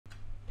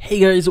Hey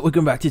guys,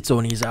 welcome back to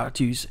Tony's How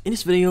To's. In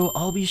this video,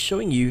 I'll be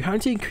showing you how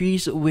to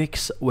increase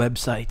Wix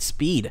website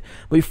speed.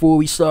 But before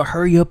we start,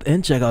 hurry up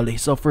and check out the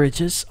software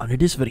just under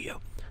this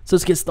video. So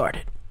let's get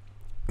started.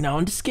 Now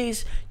in this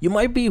case, you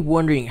might be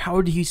wondering,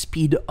 how do you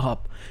speed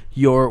up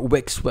your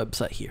Wix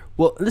website here?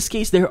 Well, in this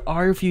case, there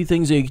are a few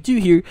things that you can do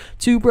here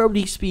to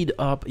probably speed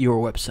up your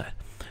website.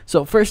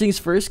 So first things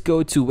first,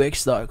 go to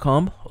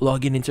wix.com,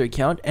 log in into your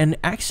account, and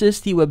access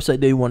the website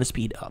that you want to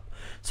speed up.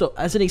 So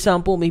as an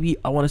example, maybe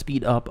I want to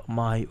speed up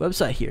my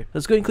website here.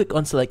 Let's go and click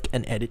on select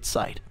and edit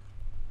site.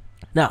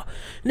 Now,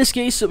 in this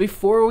case, so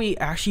before we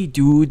actually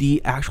do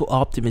the actual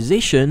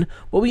optimization,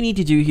 what we need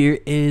to do here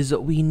is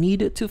we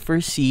need to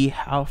first see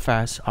how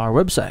fast our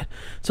website.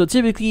 So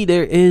typically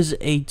there is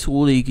a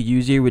tool that you could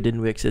use here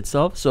within Wix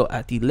itself. So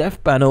at the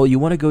left panel, you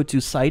want to go to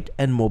site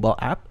and mobile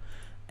app.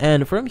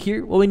 And from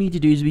here, what we need to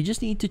do is we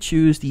just need to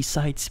choose the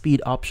site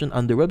speed option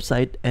under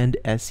website and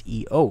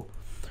SEO.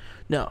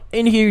 Now,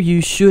 in here,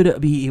 you should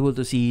be able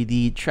to see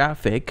the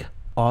traffic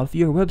of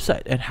your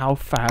website and how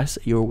fast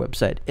your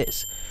website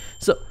is.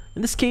 So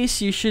in this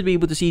case, you should be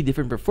able to see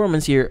different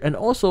performance here. And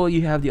also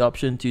you have the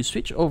option to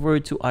switch over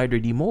to either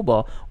the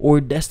mobile or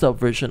desktop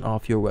version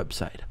of your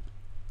website.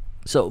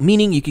 So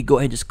meaning you could go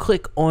ahead and just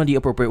click on the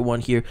appropriate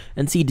one here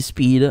and see the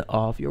speed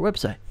of your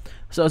website.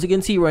 So as you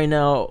can see right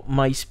now,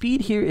 my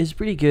speed here is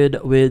pretty good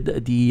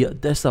with the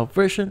desktop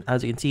version.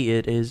 As you can see,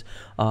 it is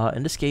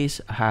in this case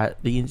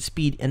the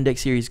speed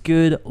index here is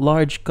good,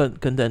 large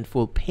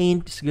contentful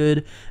paint is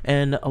good,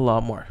 and a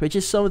lot more, which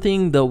is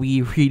something that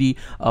we really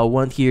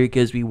want here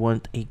because we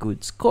want a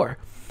good score.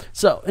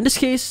 So in this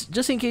case,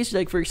 just in case,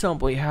 like for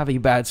example, you have a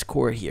bad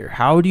score here,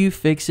 how do you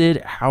fix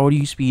it? How do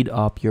you speed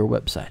up your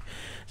website?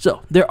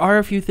 So there are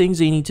a few things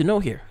that you need to know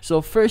here.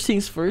 So first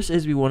things first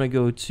is we want to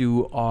go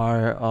to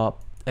our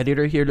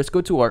editor here. Let's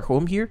go to our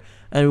home here,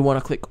 and we want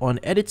to click on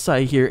edit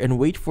site here and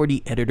wait for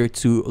the editor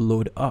to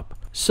load up.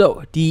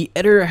 So the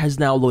editor has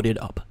now loaded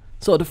up.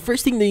 So the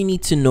first thing that you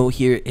need to know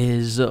here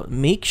is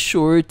make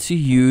sure to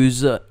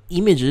use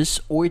images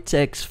or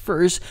text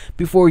first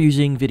before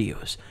using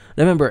videos.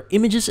 Remember,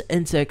 images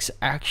and text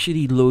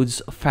actually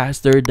loads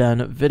faster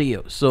than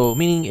videos. So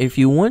meaning if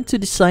you want to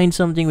design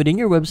something within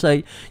your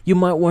website, you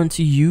might want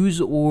to use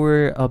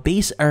or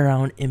base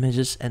around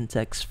images and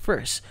text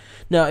first.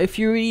 Now, if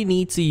you really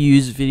need to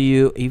use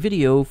a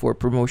video for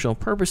promotional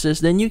purposes,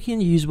 then you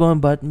can use one,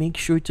 but make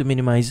sure to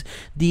minimize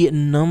the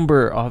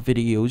number of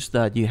videos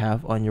that you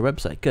have on your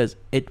website because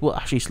it will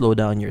actually slow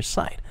down your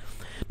site.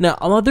 Now,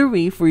 another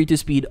way for you to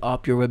speed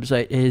up your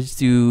website is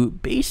to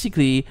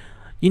basically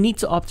you need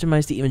to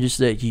optimize the images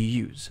that you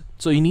use.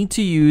 So you need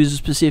to use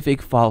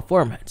specific file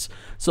formats.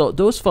 So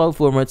those file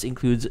formats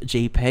includes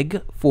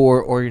JPEG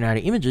for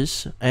ordinary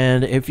images,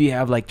 and if you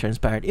have like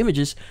transparent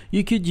images,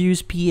 you could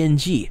use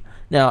PNG.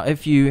 Now,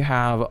 if you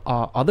have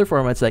other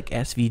formats like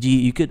SVG,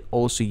 you could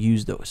also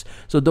use those.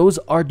 So those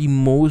are the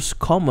most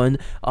common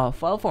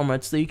file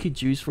formats that you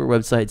could use for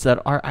websites that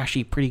are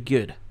actually pretty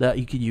good that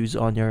you could use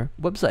on your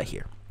website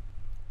here.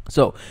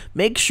 So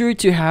make sure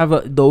to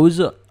have those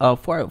file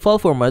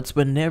formats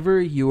whenever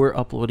you are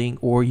uploading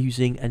or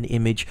using an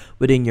image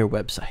within your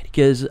website,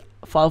 because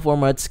file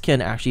formats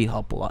can actually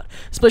help a lot,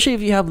 especially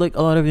if you have like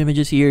a lot of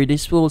images here.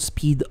 This will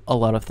speed a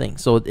lot of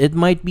things. So it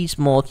might be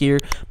small here,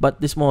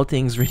 but the small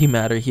things really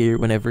matter here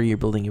whenever you're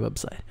building your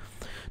website.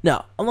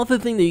 Now, another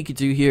thing that you could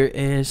do here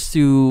is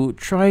to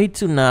try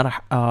to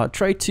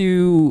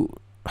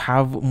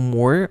have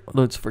more.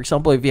 For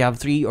example, if you have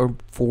 3 or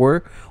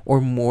 4 or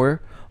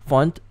more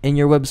font in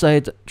your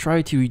website,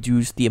 try to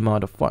reduce the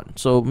amount of font.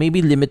 So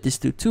maybe limit this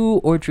to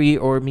 2 or 3,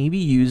 or maybe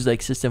use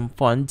like system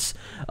fonts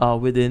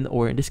within,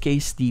 or in this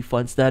case, the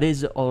fonts that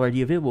is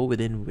already available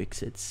within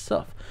Wix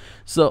itself.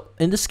 So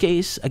in this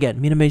case, again,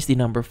 minimize the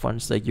number of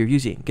fonts that you're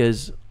using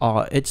because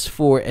it's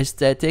for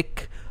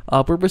aesthetic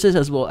purposes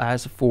as well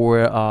as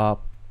for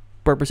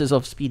purposes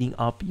of speeding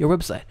up your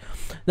website.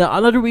 Now,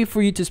 another way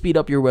for you to speed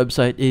up your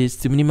website is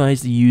to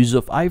minimize the use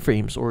of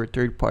iframes or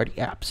third-party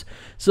apps.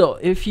 So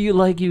if you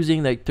like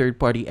using like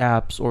third-party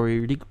apps, or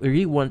you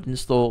really want to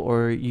install,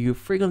 or you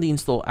frequently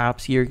install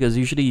apps here, because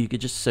usually you could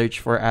just search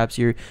for apps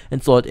here,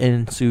 install it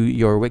into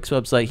your Wix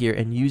website here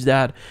and use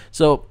that.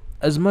 So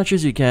as much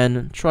as you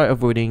can, try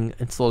avoiding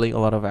installing a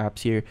lot of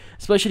apps here,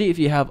 especially if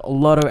you have a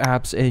lot of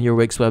apps in your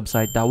Wix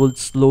website. That will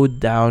slow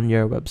down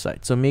your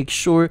website. So make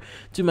sure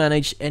to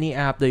manage any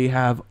app that you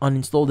have,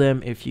 uninstall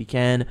them if you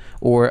can,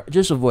 or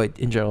just avoid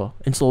in general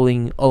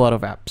installing a lot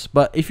of apps.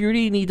 But if you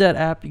really need that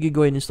app, you can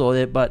go ahead and install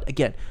it, but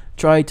again,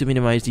 try to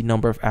minimize the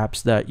number of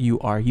apps that you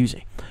are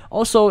using.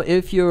 Also,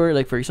 if you're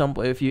like, for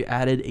example, if you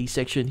added a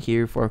section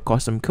here for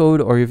custom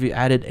code, or if you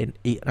added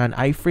an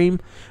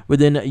iframe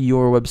within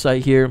your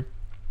website here,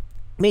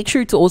 make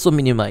sure to also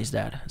minimize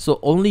that. So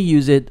only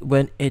use it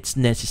when it's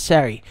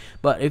necessary.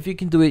 But if you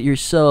can do it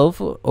yourself,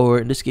 or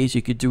in this case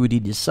you could do the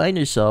design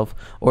yourself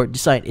or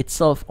design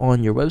itself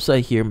on your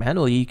website here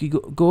manually, you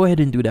could go ahead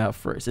and do that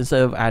first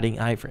instead of adding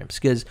iframes,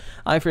 because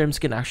iframes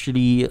can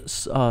actually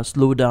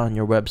slow down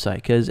your website,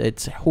 because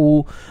it's a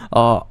whole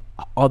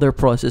other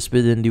process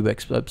within the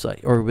Wix website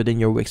or within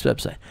your Wix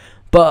website.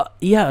 But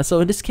yeah, so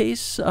in this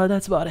case,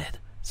 that's about it.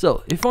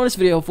 So if you found this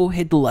video helpful,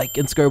 hit the like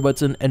and subscribe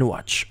button and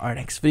watch our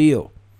next video.